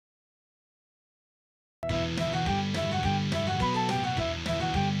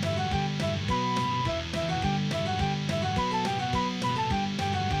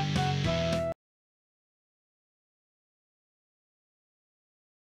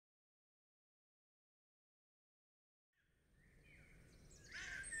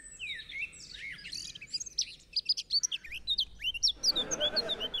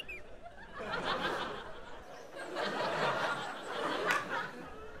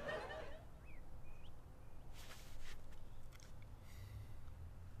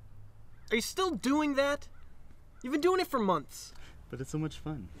Are you still doing that? You've been doing it for months. But it's so much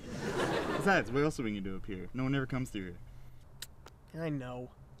fun. Besides, what else are we going to do up here? No one ever comes through here. I know.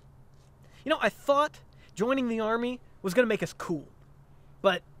 You know, I thought joining the army was going to make us cool.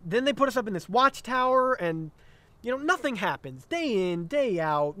 But then they put us up in this watchtower and, you know, nothing happens. Day in, day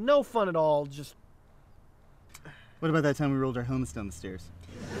out, no fun at all, just... What about that time we rolled our helmets down the stairs?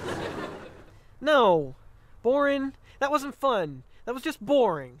 No. Borin, that wasn't fun. That was just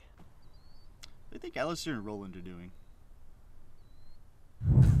boring. What do you think Alistair and Roland are doing?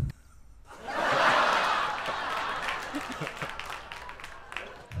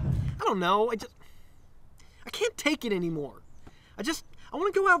 I don't know. I can't take it anymore. I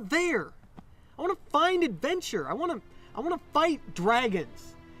want to go out there. I want to find adventure. I want to fight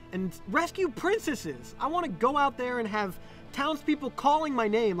dragons and rescue princesses. I want to go out there and have townspeople calling my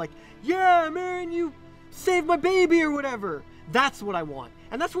name like, yeah, man, you saved my baby or whatever. That's what I want.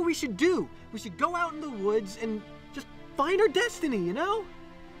 And that's what we should do. We should go out in the woods and just find our destiny, you know?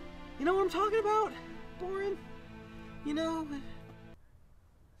 You know what I'm talking about, Borin? You know?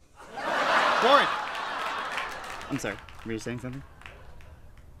 Borin! I'm sorry, were you saying something?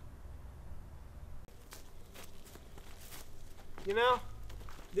 You know,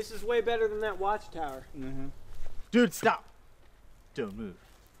 this is way better than that watchtower. Mm-hmm. Dude, stop! Don't move.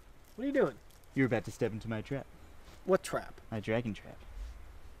 What are you doing? You're about to step into my trap. What trap? My dragon trap.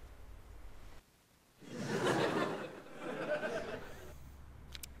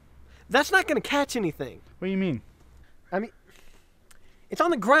 That's not going to catch anything. What do you mean? I mean, it's on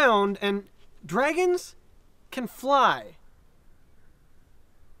the ground and dragons can fly.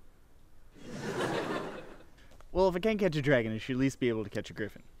 Well, if I can't catch a dragon, I should at least be able to catch a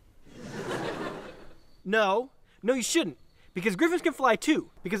griffin. No, you shouldn't. Because griffins can fly too.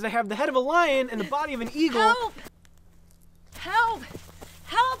 Because they have the head of a lion and the body of an eagle. Help! Help!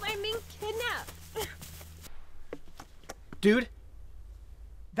 Help! I'm being kidnapped. Dude,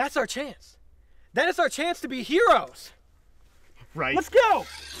 that's our chance. That is our chance to be heroes. Right. Let's go!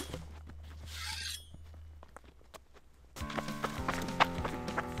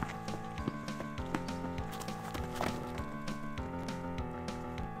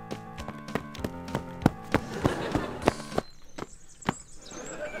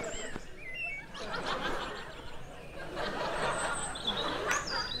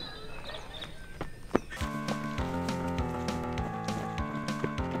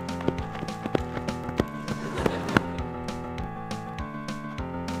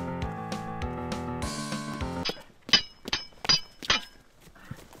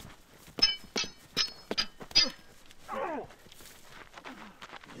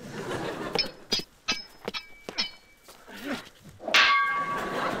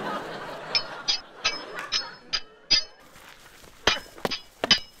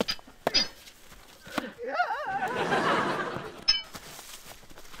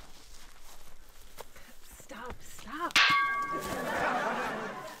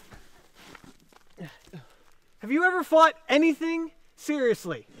 Have you ever fought anything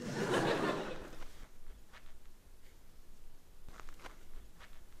seriously?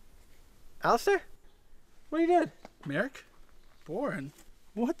 Alistair? What are you doing? Marek? Borin?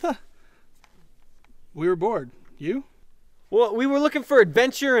 What the? We were bored. You? Well, we were looking for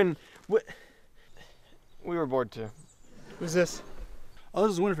adventure and we were bored too. Who's this? Oh,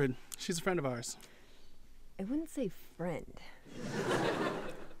 this is Winifred. She's a friend of ours. I wouldn't say friend.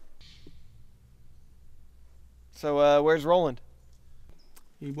 So, where's Roland?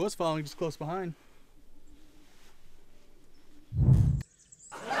 He was following just close behind.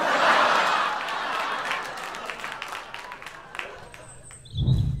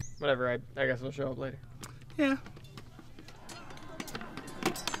 Whatever, I guess he'll show up later. Yeah.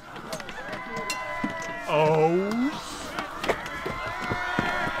 Oh.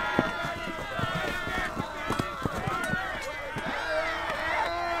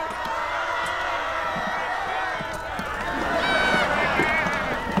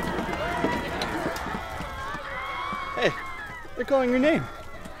 Hey, they're calling your name.